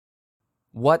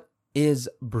What is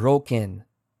broken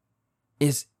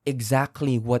is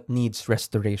exactly what needs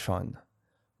restoration.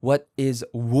 What is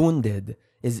wounded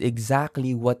is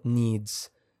exactly what needs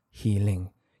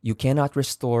healing. You cannot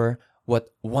restore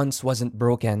what once wasn't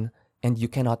broken, and you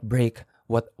cannot break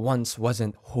what once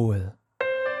wasn't whole.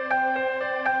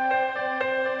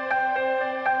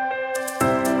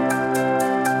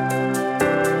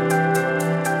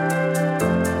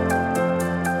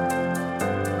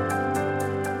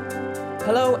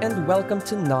 Hello and welcome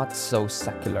to Not So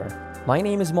Secular. My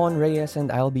name is Mon Reyes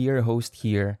and I'll be your host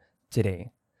here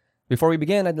today. Before we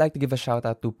begin, I'd like to give a shout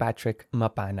out to Patrick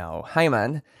Mapanao. Hi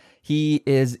man! He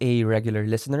is a regular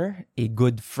listener, a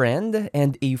good friend,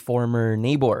 and a former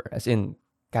neighbor, as in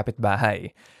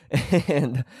kapitbahay.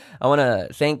 And I want to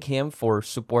thank him for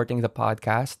supporting the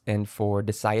podcast and for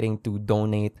deciding to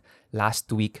donate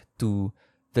last week to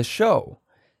the show.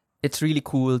 It's really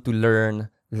cool to learn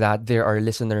that there are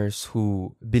listeners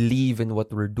who believe in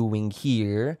what we're doing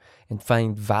here and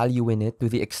find value in it to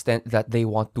the extent that they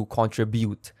want to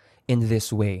contribute in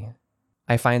this way.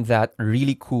 I find that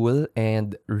really cool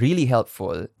and really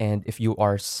helpful. And if you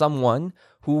are someone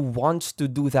who wants to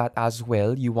do that as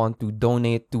well, you want to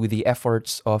donate to the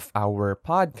efforts of our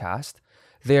podcast,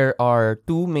 there are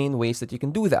two main ways that you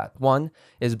can do that. One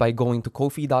is by going to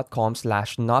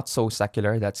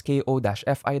ko-fi.com/notsosecular. That's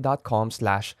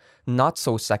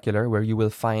ko-fi.com/notsosecular, where you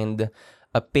will find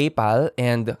a PayPal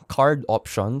and card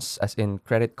options, as in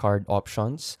credit card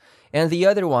options. And the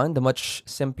other one, the much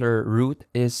simpler route,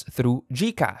 is through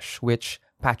GCash, which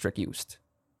Patrick used.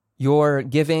 Your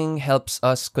giving helps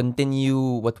us continue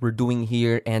what we're doing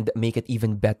here and make it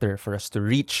even better for us to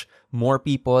reach more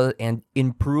people and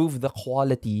improve the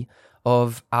quality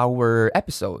of our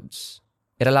episodes.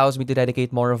 It allows me to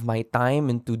dedicate more of my time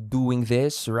into doing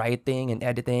this, writing and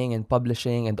editing and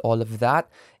publishing and all of that.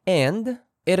 And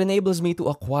it enables me to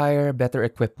acquire better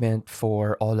equipment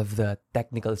for all of the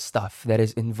technical stuff that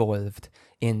is involved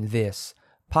in this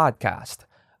podcast.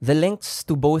 The links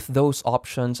to both those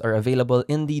options are available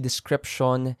in the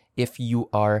description if you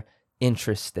are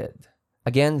interested.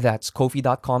 Again, that's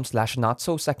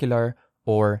ko-fi.com/notsosecular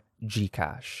or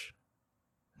GCash.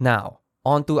 Now,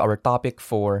 on to our topic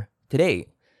for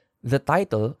today. The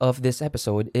title of this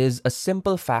episode is A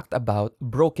Simple Fact About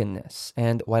Brokenness,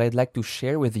 and what I'd like to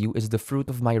share with you is the fruit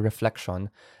of my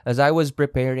reflection as I was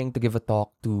preparing to give a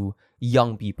talk to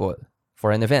young people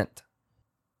for an event.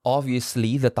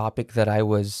 Obviously, the topic that I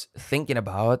was thinking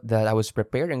about, that I was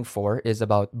preparing for, is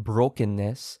about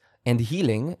brokenness and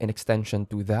healing, in extension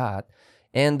to that.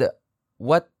 And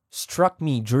what struck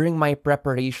me during my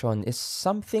preparation is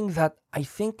something that I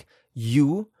think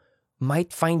you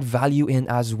might find value in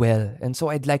as well. And so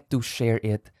I'd like to share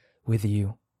it with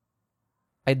you.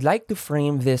 I'd like to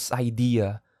frame this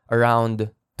idea around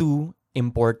two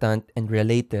important and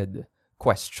related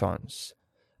questions.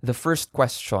 The first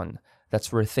question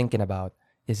that's worth thinking about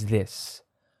is this: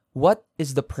 what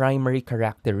is the primary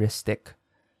characteristic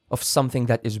of something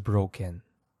that is broken?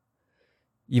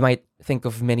 You might think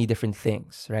of many different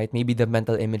things, right? Maybe the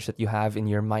mental image that you have in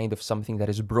your mind of something that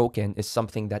is broken is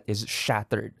something that is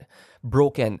shattered.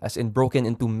 Broken, as in broken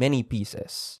into many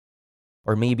pieces.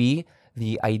 Or maybe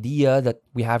the idea that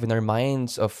we have in our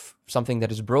minds of something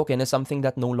that is broken is something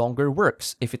that no longer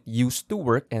works. If it used to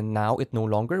work and now it no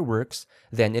longer works,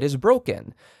 then it is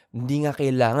broken. Hindi nga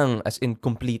kailangan as in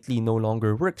completely no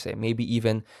longer works. Maybe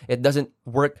even it doesn't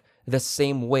work the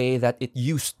same way that it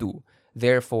used to.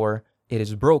 Therefore, it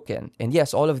is broken. And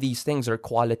yes, all of these things are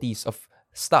qualities of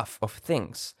stuff, of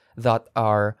things that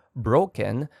are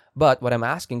broken. But what I'm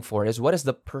asking for is, what is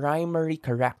the primary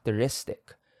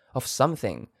characteristic of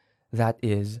something that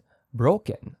is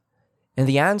broken? And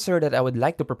the answer that I would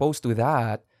like to propose to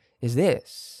that is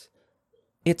this: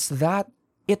 it's that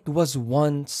it was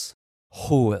once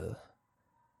whole.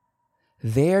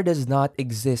 There does not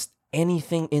exist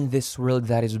anything in this world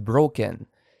that is broken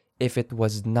if it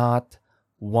was not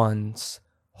once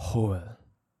whole.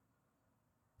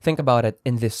 Think about it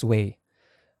in this way.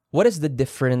 What is the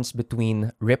difference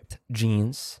between ripped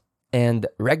jeans and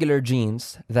regular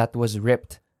jeans that was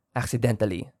ripped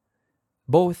accidentally?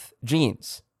 Both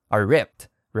jeans are ripped,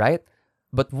 right?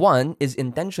 But one is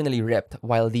intentionally ripped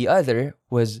while the other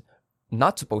was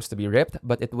not supposed to be ripped,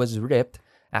 but it was ripped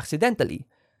accidentally.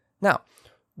 Now,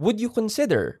 would you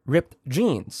consider ripped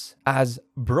jeans as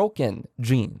broken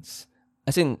jeans?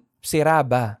 As in, sira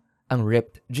ba ang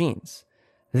ripped jeans?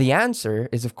 The answer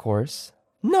is, of course,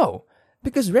 no.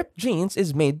 Because ripped jeans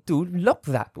is made to look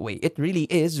that way. It really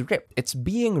is ripped. It's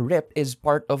being ripped is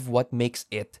part of what makes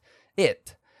it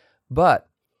it. But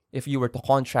If you were to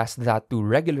contrast that to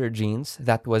regular jeans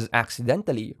that was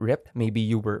accidentally ripped, maybe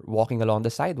you were walking along the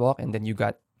sidewalk and then you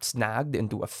got snagged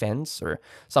into a fence or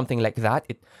something like that.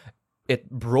 It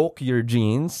broke your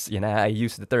jeans, I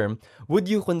use the term. Would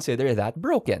you consider that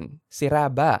broken? Sira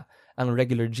ba ang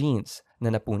regular jeans na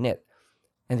napunit?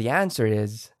 And the answer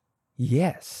is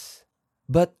yes.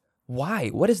 But why?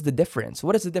 What is the difference?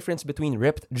 What is the difference between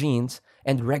ripped jeans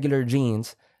and regular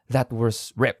jeans that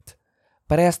was ripped?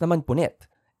 Parehas naman punit.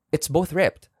 It's both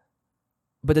ripped.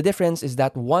 But the difference is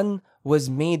that one was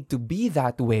made to be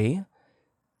that way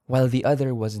while the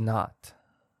other was not.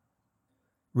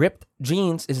 Ripped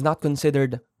jeans is not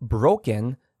considered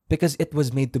broken because it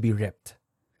was made to be ripped.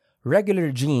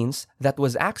 Regular jeans that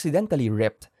was accidentally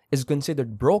ripped is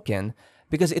considered broken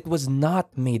because it was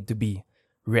not made to be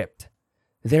ripped.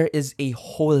 There is a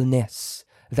wholeness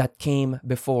that came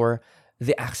before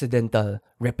the accidental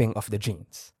ripping of the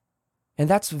jeans. And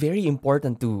that's very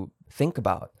important to think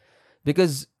about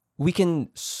because we can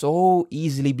so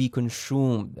easily be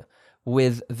consumed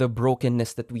with the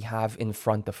brokenness that we have in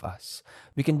front of us.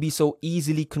 We can be so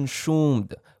easily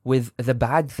consumed with the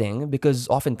bad thing because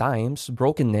oftentimes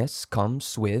brokenness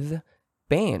comes with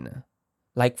pain.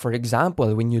 Like, for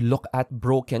example, when you look at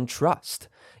broken trust,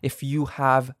 if you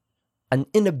have an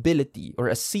inability or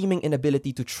a seeming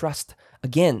inability to trust,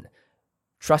 again,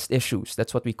 trust issues,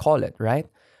 that's what we call it, right?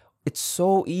 It's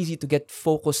so easy to get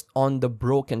focused on the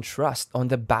broken trust, on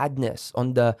the badness,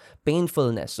 on the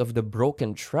painfulness of the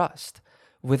broken trust,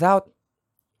 without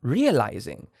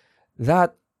realizing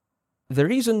that the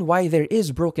reason why there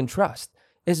is broken trust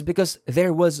is because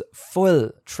there was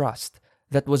full trust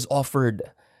that was offered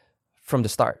from the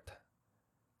start.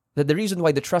 That the reason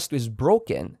why the trust was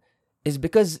broken is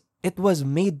because it was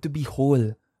made to be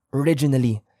whole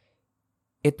originally.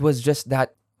 It was just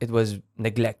that it was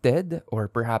neglected or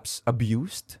perhaps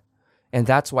abused, and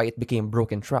that's why it became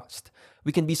broken trust.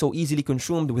 We can be so easily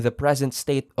consumed with the present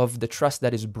state of the trust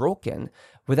that is broken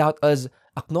without us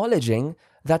acknowledging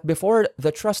that before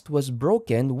the trust was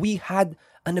broken, we had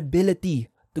an ability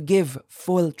to give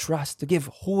full trust, to give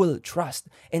whole trust,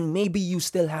 and maybe you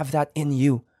still have that in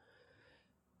you,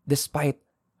 despite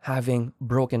having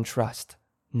broken trust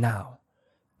now.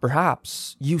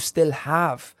 Perhaps you still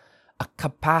have a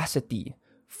capacity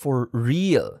for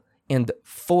real and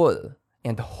full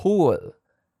and whole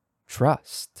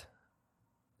trust.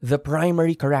 The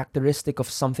primary characteristic of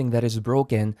something that is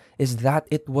broken is that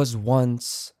it was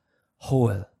once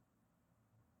whole.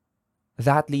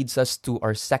 That leads us to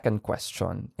our second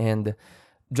question. And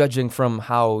judging from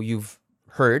how you've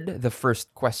heard the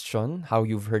first question, how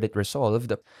you've heard it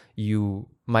resolved, you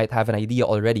might have an idea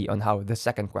already on how the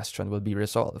second question will be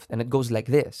resolved. And it goes like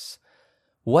this.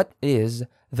 What is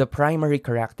the primary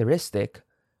characteristic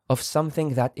of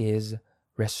something that is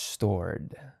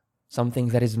restored? Something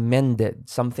that is mended,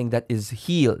 something that is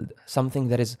healed, something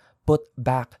that is put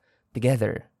back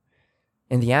together.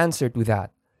 And the answer to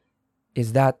that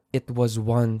is that it was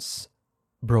once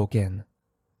broken.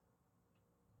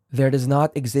 There does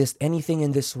not exist anything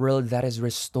in this world that is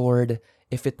restored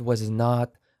if it was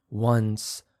not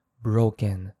once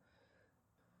broken.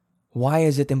 Why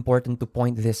is it important to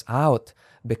point this out?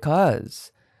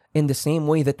 Because in the same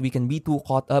way that we can be too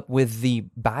caught up with the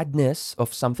badness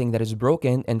of something that is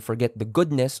broken and forget the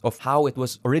goodness of how it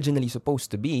was originally supposed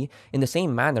to be, in the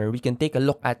same manner, we can take a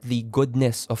look at the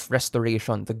goodness of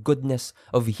restoration, the goodness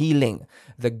of healing,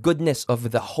 the goodness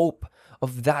of the hope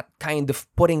of that kind of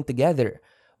putting together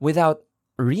without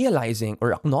realizing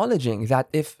or acknowledging that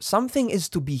if something is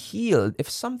to be healed, if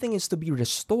something is to be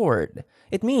restored,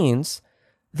 it means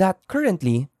that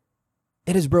currently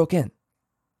it is broken.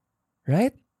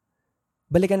 Right?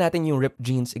 Balikan natin yung ripped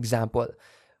jeans example.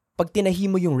 Pag tinahi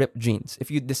mo yung ripped jeans,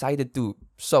 if you decided to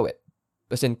sew it,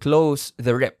 as in close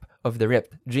the rip of the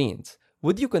ripped jeans,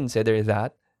 would you consider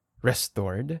that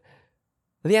restored?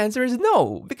 The answer is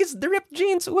no, because the ripped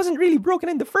jeans wasn't really broken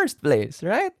in the first place,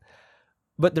 right?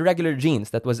 But the regular jeans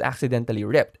that was accidentally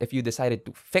ripped, if you decided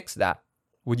to fix that,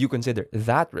 would you consider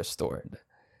that restored?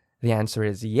 The answer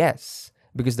is yes,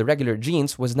 because the regular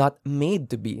jeans was not made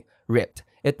to be ripped.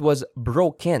 It was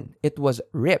broken. It was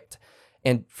ripped.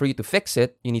 And for you to fix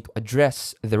it, you need to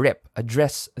address the rip,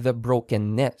 address the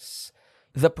brokenness.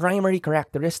 The primary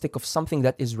characteristic of something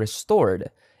that is restored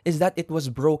is that it was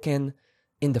broken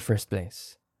in the first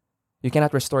place. You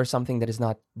cannot restore something that is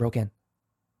not broken.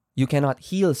 You cannot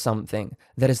heal something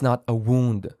that is not a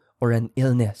wound or an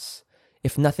illness.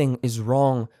 If nothing is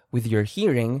wrong with your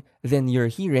hearing, then your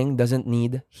hearing doesn't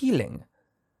need healing.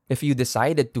 If you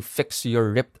decided to fix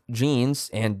your ripped jeans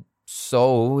and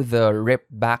sew the rip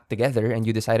back together and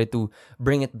you decided to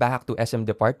bring it back to SM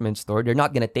department store, they're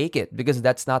not going to take it because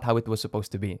that's not how it was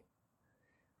supposed to be.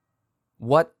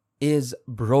 What is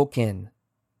broken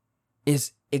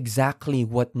is exactly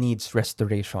what needs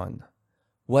restoration.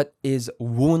 What is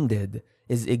wounded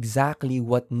is exactly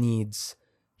what needs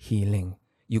healing.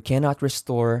 You cannot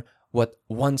restore what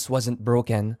once wasn't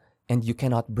broken, and you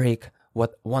cannot break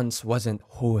what once wasn't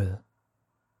whole.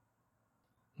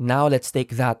 Now let's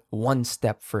take that one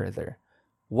step further.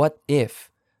 What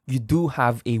if you do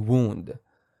have a wound,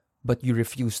 but you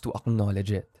refuse to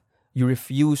acknowledge it? You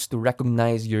refuse to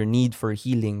recognize your need for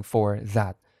healing for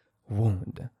that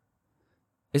wound.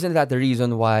 Isn't that the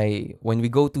reason why when we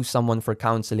go to someone for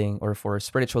counseling or for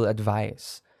spiritual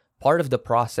advice, part of the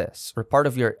process or part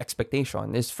of your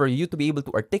expectation is for you to be able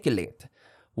to articulate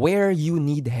where you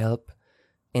need help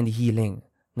and healing.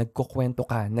 Nagkukwento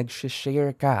ka,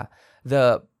 nag-share ka.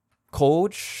 The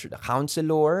coach, the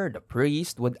counselor, the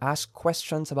priest would ask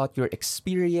questions about your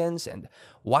experience and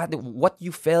what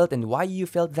you felt and why you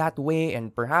felt that way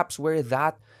and perhaps where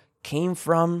that came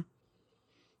from.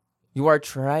 You are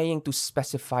trying to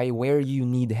specify where you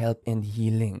need help and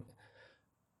healing.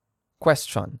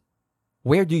 Question: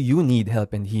 where do you need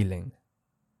help and healing?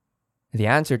 The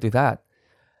answer to that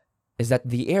is that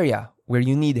the area where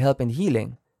you need help and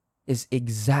healing is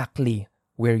exactly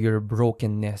where your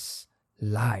brokenness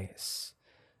lies.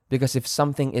 Because if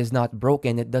something is not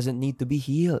broken, it doesn't need to be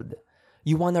healed.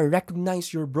 You want to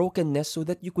recognize your brokenness so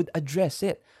that you could address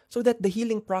it, so that the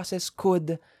healing process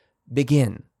could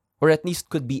begin, or at least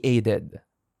could be aided.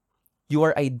 You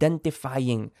are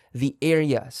identifying the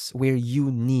areas where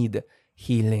you need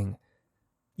healing.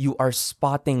 You are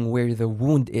spotting where the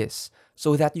wound is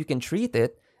so that you can treat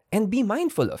it and be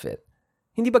mindful of it.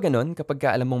 Hindi ba ganun kapag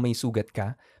alam mong may sugat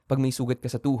ka, pag may sugat ka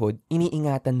sa tuhod,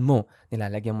 iniingatan mo,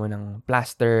 nilalagyan mo ng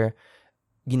plaster,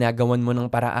 ginagawan mo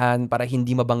ng paraan para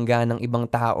hindi mabangga ng ibang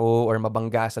tao or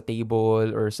mabangga sa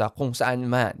table or sa kung saan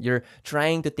man. You're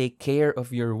trying to take care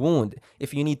of your wound.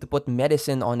 If you need to put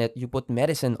medicine on it, you put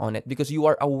medicine on it because you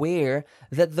are aware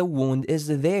that the wound is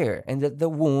there and that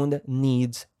the wound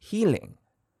needs healing.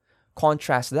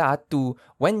 Contrast that to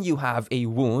when you have a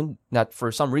wound that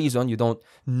for some reason you don't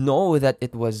know that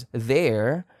it was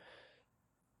there,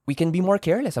 we can be more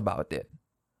careless about it.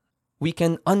 We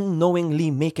can unknowingly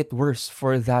make it worse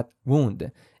for that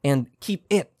wound and keep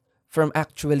it from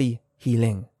actually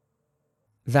healing.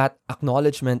 That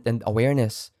acknowledgement and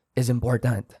awareness is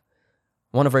important.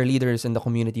 One of our leaders in the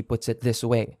community puts it this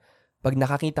way: pag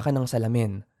nakakita ka ng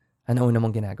salamin, ano una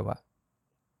mong ginagawa?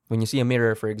 When you see a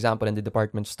mirror, for example, in the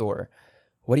department store,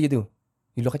 what do?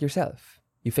 You look at yourself.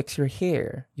 You fix your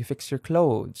hair. You fix your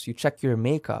clothes. You check your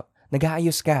makeup.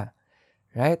 Nag-aayos ka.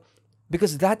 Right?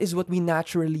 Because that is what we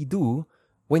naturally do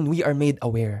when we are made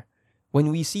aware. When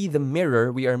we see the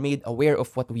mirror, we are made aware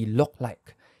of what we look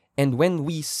like. And when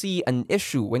we see an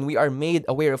issue, when we are made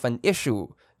aware of an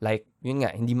issue, like, yun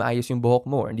nga, hindi maayos yung buhok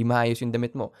mo, hindi maayos yung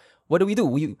damit mo, what do?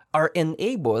 We are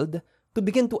enabled to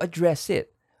begin to address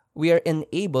it. We are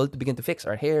enabled to begin to fix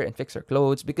our hair and fix our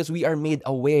clothes because we are made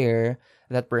aware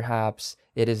that perhaps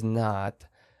it is not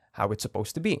how it's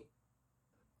supposed to be.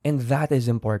 And that is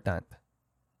important.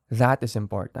 That is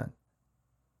important.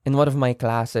 In one of my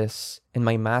classes, in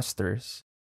my master's,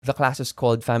 the class is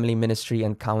called Family Ministry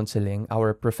and Counseling.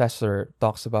 Our professor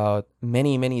talks about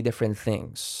many, many different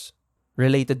things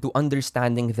related to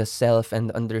understanding the self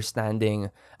and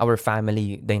understanding our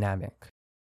family dynamic.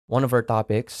 One of our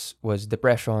topics was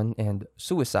depression and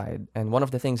suicide. And one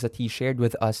of the things that he shared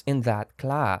with us in that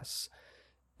class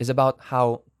is about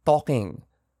how talking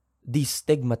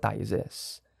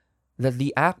destigmatizes. That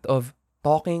the act of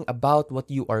talking about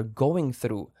what you are going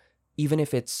through, even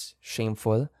if it's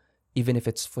shameful, even if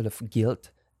it's full of guilt,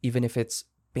 even if it's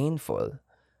painful,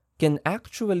 can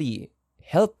actually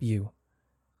help you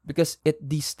because it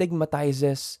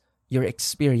destigmatizes your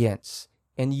experience.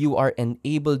 And you are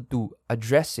enabled to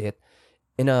address it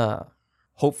in a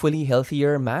hopefully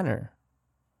healthier manner.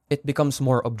 It becomes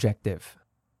more objective.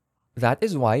 That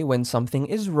is why when something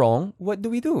is wrong, what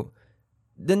do?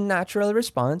 The natural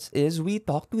response is we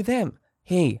talk to them.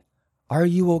 Hey, are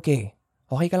you okay?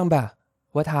 Okay ka lang ba?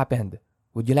 What happened?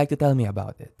 Would you like to tell me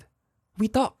about it? We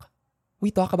talk.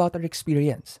 We talk about our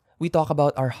experience. We talk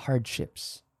about our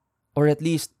hardships. Or at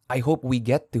least, I hope we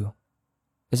get to.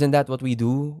 Isn't that what we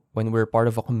do when we're part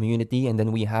of a community and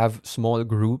then we have small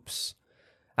groups?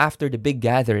 After the big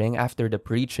gathering, after the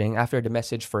preaching, after the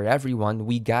message for everyone,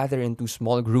 we gather into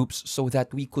small groups so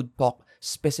that we could talk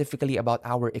specifically about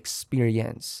our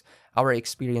experience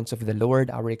of the Lord,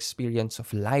 our experience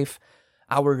of life,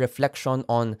 our reflection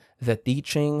on the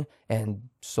teaching, and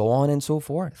so on and so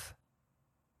forth.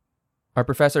 Our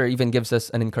professor even gives us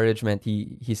an encouragement.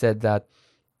 He said that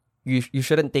you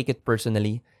shouldn't take it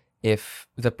personally if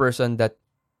the person that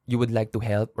you would like to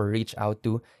help or reach out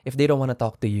to, if they don't want to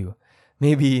talk to you.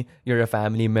 Maybe you're a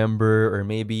family member, or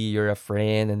maybe you're a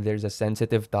friend and there's a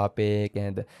sensitive topic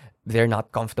and they're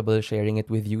not comfortable sharing it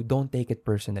with you. Don't take it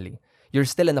personally. You're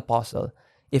still an apostle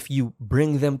if you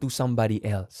bring them to somebody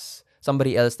else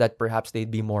that perhaps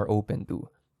they'd be more open to.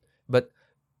 But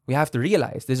we have to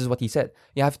realize, this is what he said,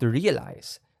 you have to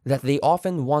realize that they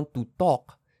often want to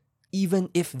talk even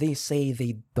if they say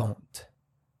they don't.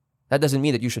 That doesn't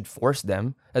mean that you should force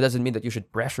them. That doesn't mean that you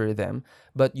should pressure them.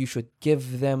 But you should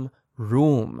give them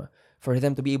room for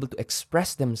them to be able to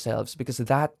express themselves, because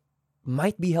that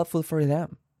might be helpful for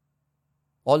them.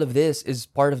 All of this is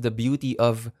part of the beauty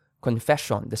of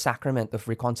confession, the sacrament of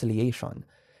reconciliation.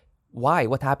 Why?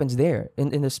 What happens there?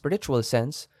 In the spiritual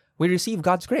sense, we receive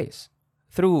God's grace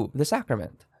through the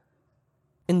sacrament.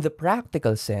 In the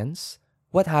practical sense,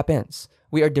 what happens?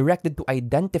 We are directed to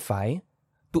identify,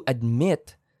 to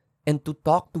admit, and to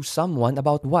talk to someone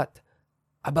about what?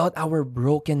 About our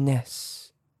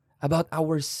brokenness, about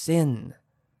our sin.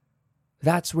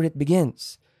 That's where it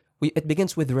begins. It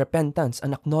begins with repentance,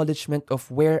 an acknowledgement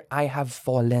of where I have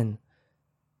fallen.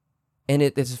 And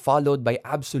it is followed by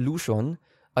absolution,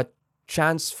 a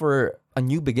chance for a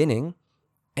new beginning,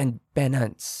 and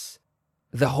penance,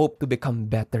 the hope to become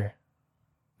better.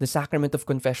 The sacrament of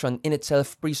confession in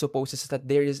itself presupposes that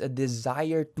there is a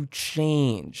desire to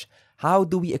change. How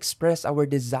do we express our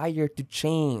desire to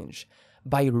change?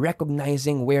 By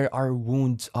recognizing where our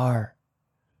wounds are.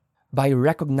 By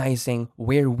recognizing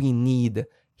where we need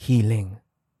healing.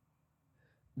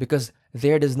 Because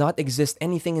there does not exist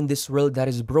anything in this world that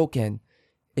is broken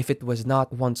if it was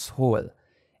not once whole.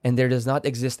 And there does not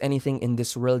exist anything in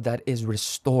this world that is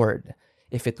restored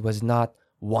if it was not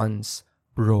once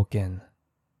broken.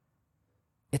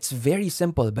 It's very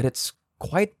simple, but it's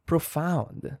quite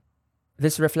profound.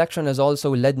 This reflection has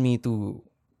also led me to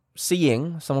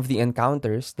seeing some of the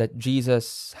encounters that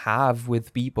Jesus have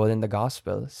with people in the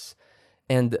Gospels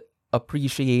and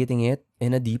appreciating it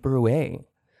in a deeper way.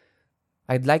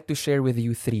 I'd like to share with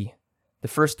you 3. The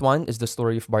first one is the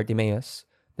story of Bartimaeus.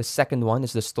 The second one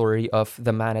is the story of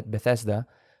the man at Bethesda.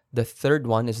 The third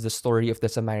one is the story of the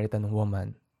Samaritan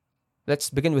woman. Let's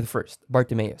begin with first,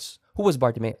 Bartimaeus. Who was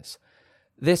Bartimaeus?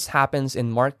 This happens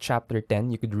in Mark chapter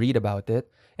 10. You could read about it.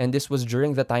 And this was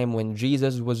during the time when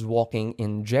Jesus was walking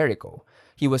in Jericho.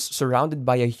 He was surrounded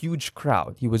by a huge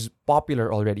crowd. He was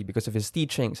popular already because of his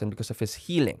teachings and because of his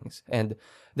healings. And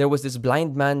there was this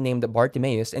blind man named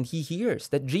Bartimaeus, and he hears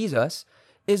that Jesus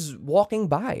is walking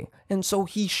by. And so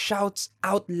he shouts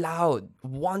out loud,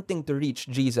 wanting to reach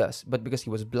Jesus. But because he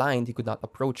was blind, he could not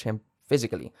approach him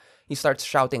physically. He starts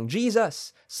shouting,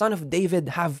 "Jesus, Son of David,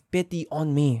 have pity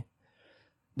on me."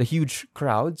 The huge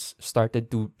crowds started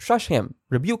to shush him,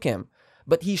 rebuke him,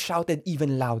 but he shouted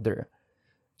even louder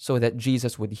so that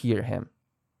Jesus would hear him.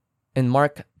 In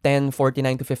Mark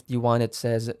 10:49-51, it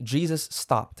says, Jesus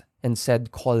stopped and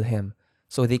said, "Call him."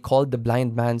 So they called the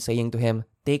blind man, saying to him,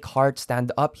 "Take heart,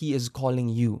 stand up, he is calling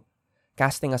you."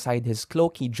 Casting aside his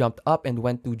cloak, he jumped up and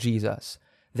went to Jesus.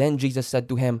 Then Jesus said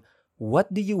to him,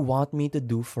 "What do you want me to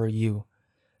do for you?"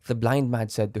 The blind man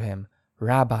said to him,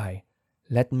 "Rabbi,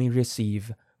 let me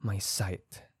receive my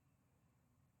sight."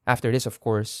 After this, of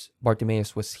course,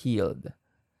 Bartimaeus was healed.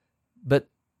 But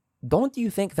don't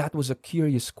you think that was a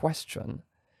curious question?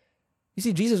 You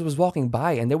see, Jesus was walking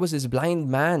by and there was this blind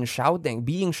man shouting,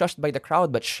 being shushed by the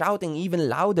crowd, but shouting even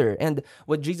louder. And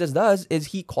what Jesus does is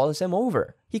he calls him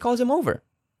over. He calls him over.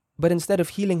 But instead of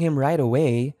healing him right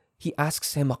away, he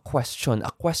asks him a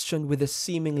question with a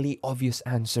seemingly obvious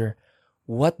answer.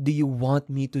 "What do you want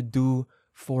me to do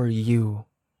for you?"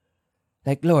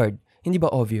 Like, "Lord, hindi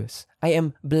ba obvious? I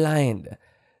am blind.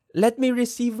 Let me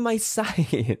receive my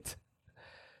sight."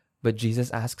 But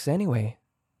Jesus asks anyway.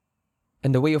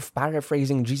 And the way of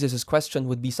paraphrasing Jesus' question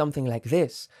would be something like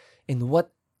this: in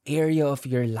what area of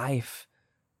your life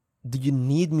do you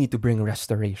need me to bring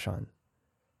restoration?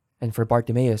 And for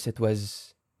Bartimaeus, it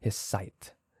was his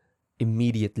sight.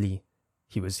 Immediately,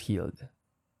 he was healed.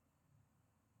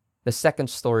 The second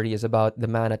story is about the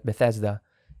man at Bethesda.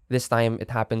 This time, it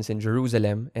happens in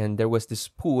Jerusalem, and there was this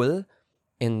pool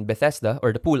in Bethesda,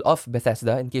 or the pool of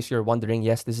Bethesda. In case you're wondering,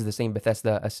 yes, this is the same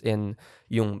Bethesda as in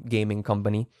yung gaming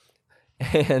company.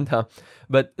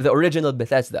 But the original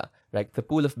Bethesda, right? The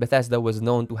pool of Bethesda was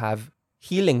known to have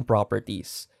healing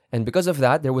properties. And because of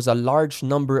that, there was a large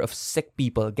number of sick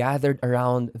people gathered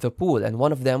around the pool. And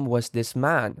one of them was this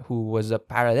man who was a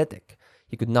paralytic.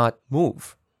 He could not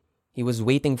move. He was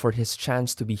waiting for his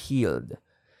chance to be healed.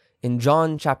 In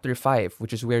John chapter 5,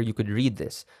 which is where you could read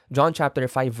this, John chapter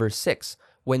 5 verse 6,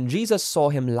 when Jesus saw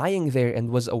him lying there and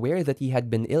was aware that he had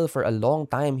been ill for a long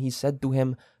time, he said to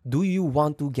him, "Do you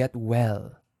want to get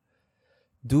well?"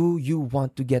 Do you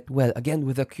want to get well? Again,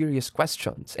 with the curious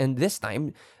questions. And this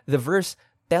time, the verse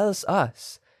tells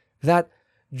us that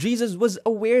Jesus was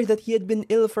aware that he had been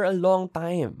ill for a long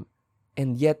time.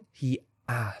 And yet, he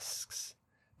asks.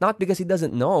 Not because he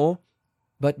doesn't know,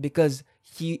 but because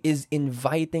he is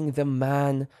inviting the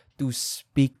man to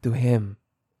speak to him,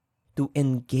 to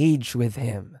engage with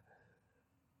him.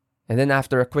 And then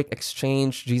after a quick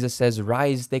exchange, Jesus says,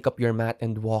 "Rise, take up your mat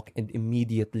and walk." And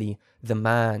immediately, the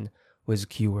man was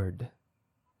cured.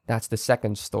 That's the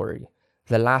second story.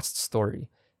 The last story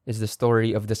is the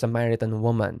story of the Samaritan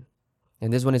woman.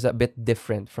 And this one is a bit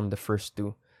different from the first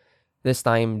two. This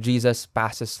time, Jesus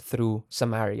passes through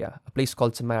Samaria, a place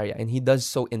called Samaria, and he does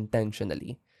so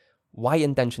intentionally. Why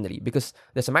intentionally? Because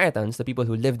the Samaritans, the people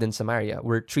who lived in Samaria,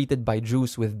 were treated by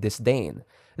Jews with disdain.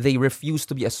 They refused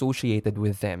to be associated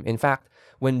with them. In fact,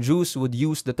 when Jews would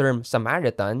use the term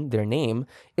Samaritan, their name,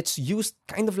 it's used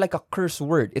kind of like a curse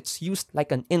word. It's used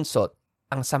like an insult.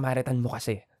 Ang Samaritan mo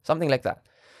kasi. Something like that.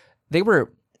 They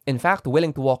were, in fact,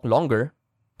 willing to walk longer,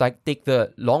 like take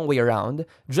the long way around,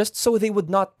 just so they would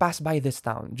not pass by this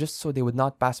town, just so they would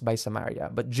not pass by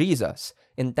Samaria. But Jesus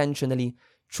intentionally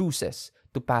chooses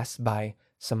to pass by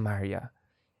Samaria.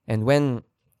 And when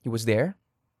he was there,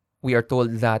 we are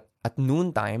told that at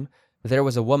noontime, there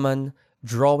was a woman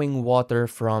drawing water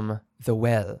from the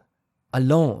well,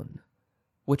 alone,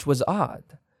 which was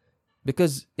odd.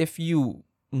 Because if you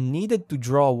needed to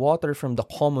draw water from the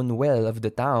common well of the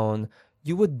town,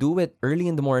 you would do it early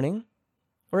in the morning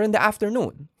or in the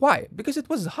afternoon. Why? Because it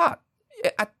was hot.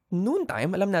 At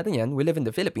noontime, alam natin yan, we live in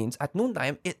the Philippines, at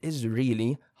noontime, it is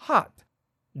really hot.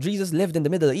 Jesus lived in the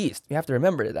Middle East. We have to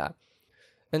remember that.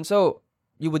 And so,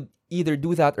 you would either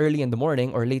do that early in the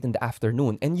morning or late in the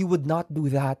afternoon. And you would not do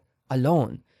that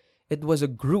alone. It was a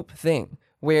group thing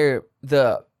where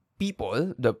the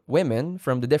people, the women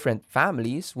from the different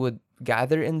families would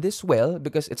gather in this well,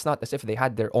 because it's not as if they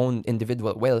had their own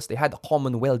individual wells. They had a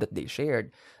common well that they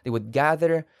shared. They would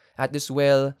gather at this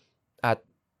well at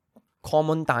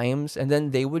common times, and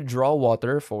then they would draw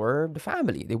water for the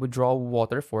family. They would draw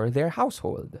water for their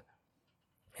household.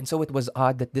 And so it was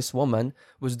odd that this woman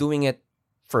was doing it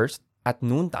first at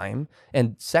noontime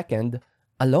and second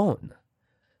alone.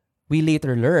 We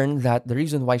later learned that the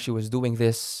reason why she was doing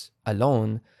this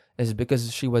alone is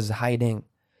because she was hiding.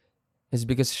 Is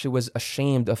because she was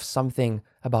ashamed of something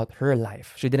about her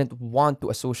life. She didn't want to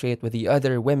associate with the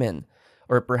other women,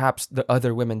 or perhaps the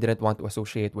other women didn't want to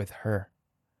associate with her.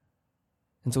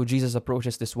 And so Jesus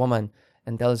approaches this woman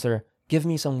and tells her, "Give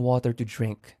me some water to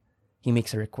drink." He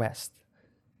makes a request.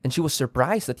 And she was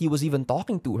surprised that he was even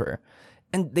talking to her.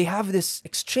 And they have this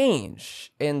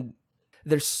exchange. And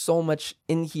there's so much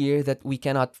in here that we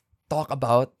cannot talk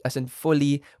about as in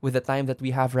fully with the time that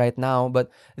we have right now. But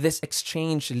this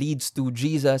exchange leads to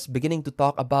Jesus beginning to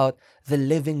talk about the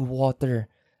living water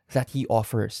that he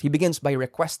offers. He begins by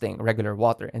requesting regular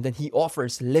water, and then he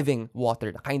offers living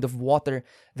water, the kind of water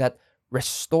that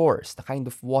restores, the kind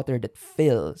of water that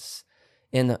fills.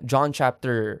 In John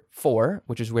chapter 4,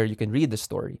 which is where you can read the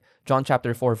story, John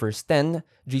chapter 4 verse 10,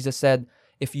 Jesus said,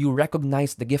 "If you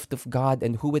recognize the gift of God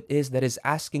and who it is that is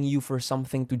asking you for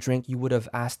something to drink, you would have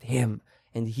asked him,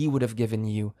 and he would have given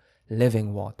you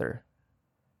living water."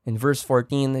 In verse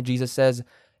 14, Jesus says,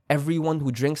 "Everyone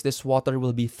who drinks this water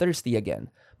will be thirsty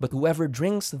again, but whoever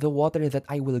drinks the water that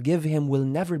I will give him will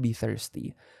never be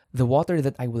thirsty. The water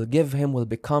that I will give him will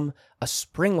become a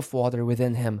spring of water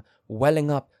within him, welling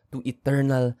up to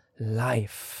eternal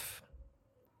life."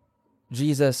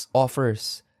 Jesus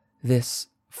offers this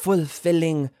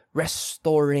fulfilling,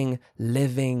 restoring,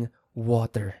 living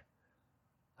water.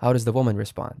 How does the woman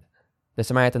respond? The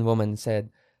Samaritan woman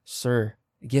said, "Sir,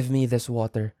 give me this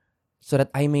water so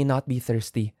that I may not be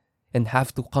thirsty and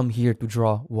have to come here to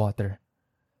draw water."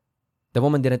 The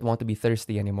woman didn't want to be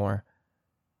thirsty anymore.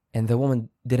 And the woman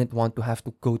didn't want to have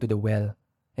to go to the well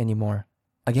anymore.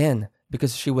 Again,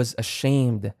 because she was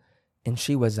ashamed and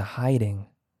she was hiding.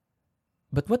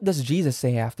 But what does Jesus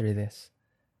say after this?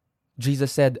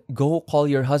 Jesus said, "Go call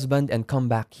your husband and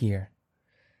come back here."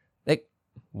 Like,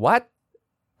 what?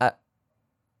 The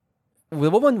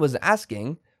woman was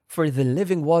asking for the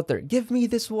living water. "Give me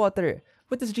this water."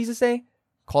 What does Jesus say?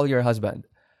 "Call your husband."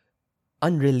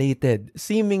 Unrelated,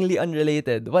 seemingly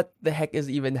unrelated. What the heck is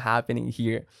even happening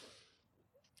here?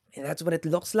 And that's what it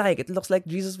looks like. It looks like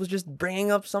Jesus was just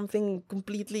bringing up something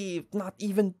completely not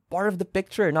even part of the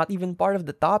picture, not even part of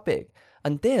the topic,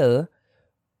 until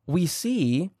we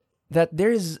see that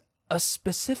there's a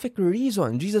specific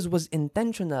reason. Jesus was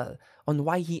intentional on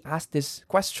why he asked this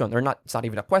question, or not, it's not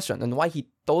even a question, and why he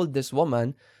told this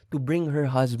woman to bring her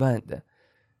husband.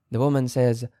 The woman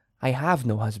says, I have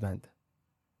no husband.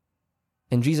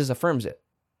 And Jesus affirms it.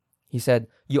 He said,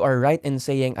 you are right in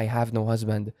saying I have no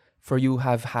husband, for you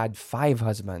have had 5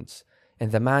 husbands,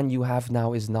 and the man you have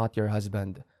now is not your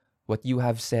husband. What you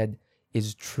have said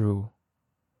is true.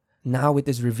 Now it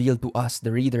is revealed to us,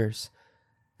 the readers,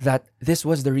 that this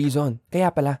was the reason. Kaya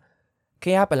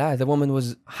pala, the woman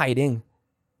was hiding.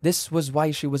 This was why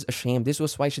she was ashamed. This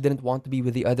was why she didn't want to be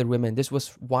with the other women. This was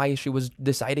why she was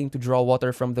deciding to draw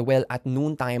water from the well at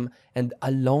noontime and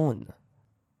alone.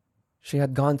 She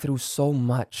had gone through so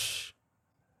much.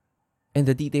 And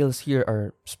the details here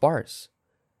are sparse.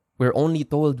 We're only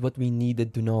told what we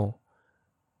needed to know.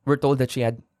 We're told that she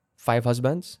had 5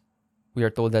 husbands. We are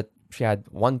told that she had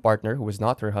one partner who was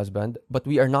not her husband, but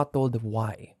we are not told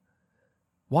why.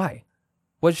 Why?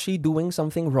 Was she doing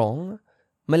something wrong?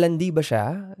 Malandi ba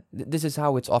siya? This is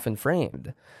how it's often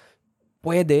framed.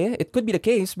 Pwede, it could be the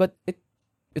case, but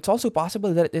it's also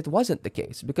possible that it wasn't the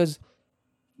case, because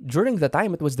during the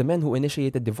time it was the men who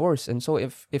initiated divorce, and so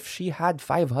if she had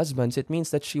 5 husbands, it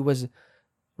means that she was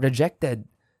rejected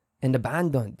and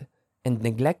abandoned and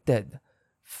neglected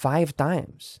 5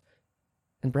 times.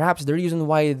 And perhaps the reason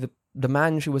why the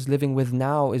man she was living with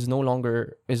now is no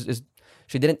longer, is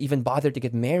she didn't even bother to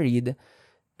get married,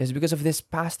 is because of this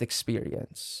past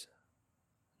experience.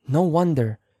 No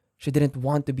wonder she didn't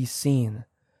want to be seen.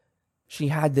 She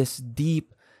had this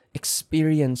deep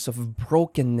experience of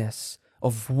brokenness,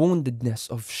 of woundedness,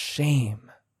 of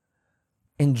shame.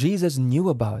 And Jesus knew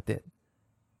about it.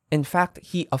 In fact,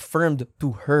 he affirmed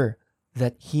to her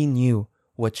that he knew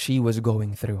what she was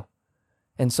going through.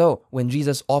 And so, when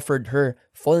Jesus offered her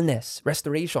fullness,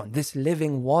 restoration, this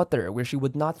living water where she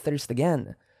would not thirst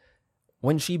again,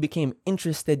 when she became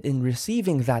interested in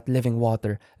receiving that living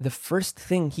water, the first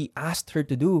thing he asked her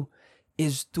to do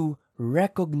is to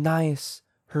recognize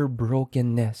her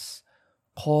brokenness.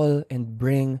 Call and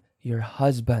bring your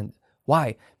husband.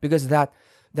 Why? Because that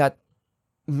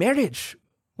marriage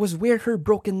was where her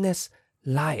brokenness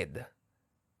lied.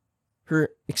 Her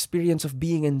experience of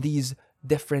being in these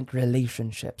different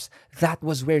relationships, that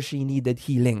was where she needed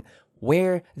healing.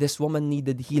 Where this woman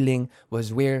needed healing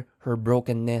was where her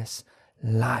brokenness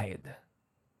lied.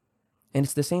 And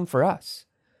it's the same for us.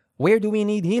 Where do we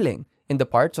need healing? In the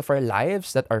parts of our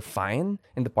lives that are fine?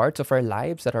 In the parts of our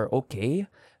lives that are okay?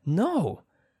 No.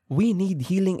 We need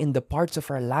healing in the parts of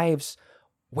our lives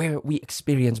where we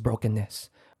experience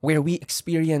brokenness, where we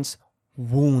experience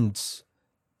wounds.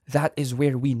 That is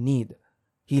where we need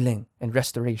healing and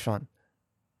restoration.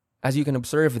 As you can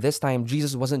observe, this time,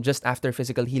 Jesus wasn't just after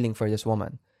physical healing for this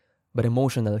woman, but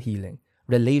emotional healing,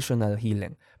 relational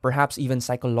healing, perhaps even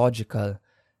psychological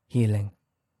healing.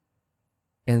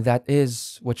 And that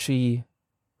is what she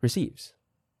receives.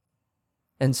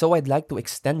 And so I'd like to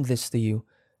extend this to you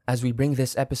as we bring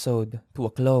this episode to a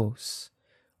close.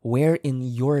 Where in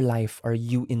your life are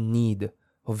you in need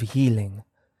of healing?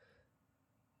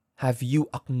 Have you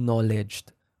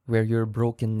acknowledged where your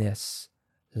brokenness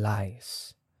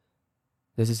lies?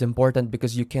 This is important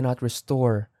because you cannot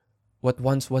restore what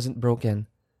once wasn't broken,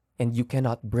 and you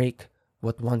cannot break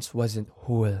what once wasn't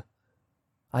whole.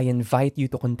 I invite you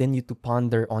to continue to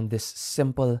ponder on this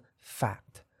simple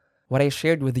fact. What I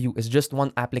shared with you is just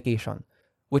one application,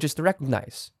 which is to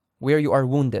recognize where you are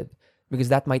wounded, because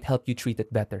that might help you treat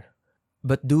it better.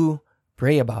 But do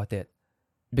pray about it,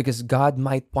 because God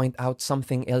might point out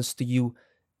something else to you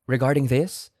regarding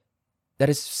this that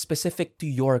is specific to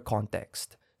your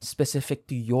context, specific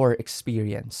to your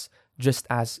experience, just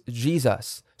as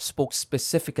Jesus spoke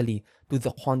specifically to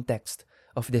the context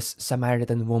of this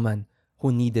Samaritan woman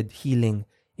who needed healing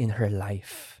in her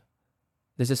life.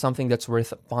 This is something that's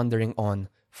worth pondering on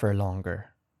for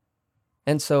longer.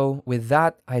 And so, with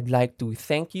that, I'd like to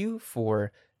thank you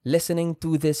for listening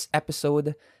to this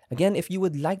episode. Again, if you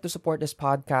would like to support this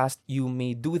podcast, you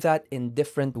may do that in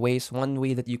different ways. One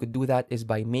way that you could do that is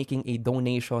by making a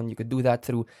donation. You could do that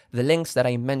through the links that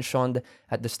I mentioned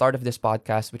at the start of this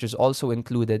podcast, which is also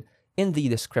included in the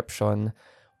description.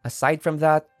 Aside from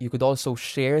that, you could also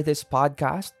share this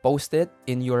podcast, post it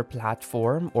in your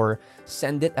platform, or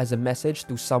send it as a message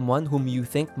to someone whom you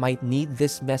think might need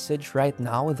this message right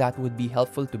now. That would be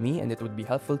helpful to me, and it would be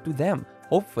helpful to them,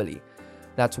 hopefully.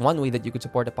 That's one way that you could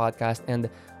support the podcast. And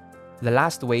the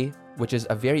last way, which is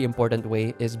a very important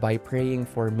way, is by praying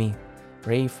for me.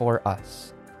 Pray for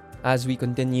us. as we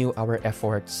continue our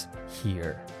efforts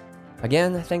here.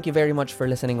 Again, thank you very much for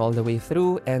listening all the way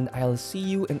through, and I'll see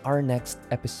you in our next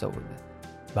episode.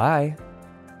 Bye!